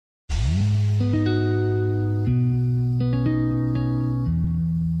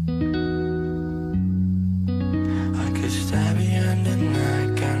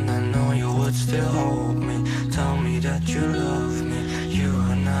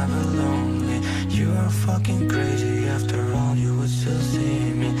fucking crazy. After all, you would still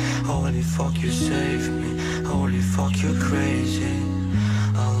see me. Holy fuck, you saved me. Holy fuck, you're crazy.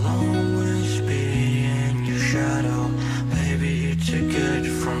 I'll always be in your shadow. Baby, you're too good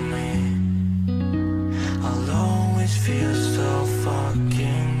for me. I'll always feel so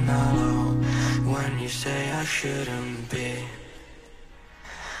fucking mellow when you say I shouldn't be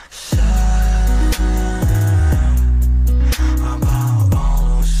sad about all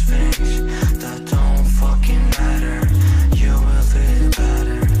those things that don't fucking matter. You will feel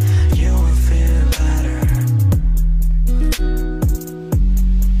better. You will feel better.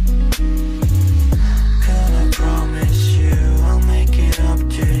 Girl, I promise you I'll make it up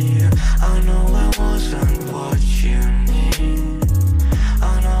to you. I know I wasn't what you need. I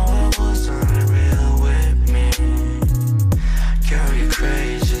know I wasn't real with me. Girl, you're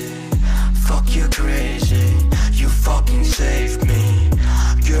crazy. Fuck, you're crazy. You fucking saved me.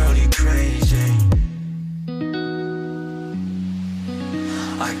 Girl, you're crazy.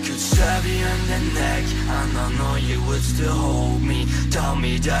 I could stab you in the neck, and I know you would still hold me. Tell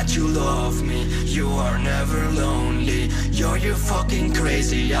me that you love me. You are never lonely. You're fucking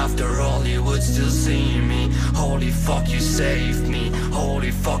crazy. After all, you would still see me. Holy fuck, you saved me.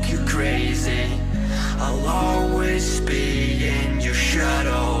 Holy fuck, you crazy. I'll always be in your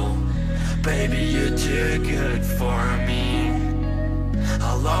shadow. Baby, you're too good for me.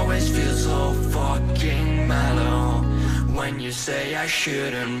 I'll always feel so fucking mellow when you say I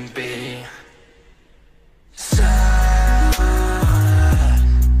shouldn't be sad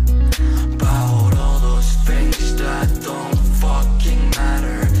about all those things that don't fucking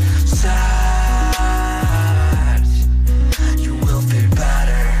matter. Sad. You will feel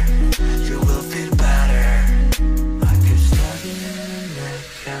better. You will feel better. I could stab you in the neck,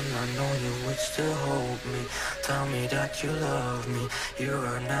 and I know you would still hold me. Tell me that you love me. You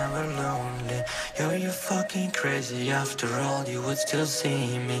are never lonely. You're fucking crazy. After all, you would still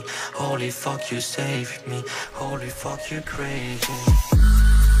see me. Holy fuck, you saved me. Holy fuck, you're crazy.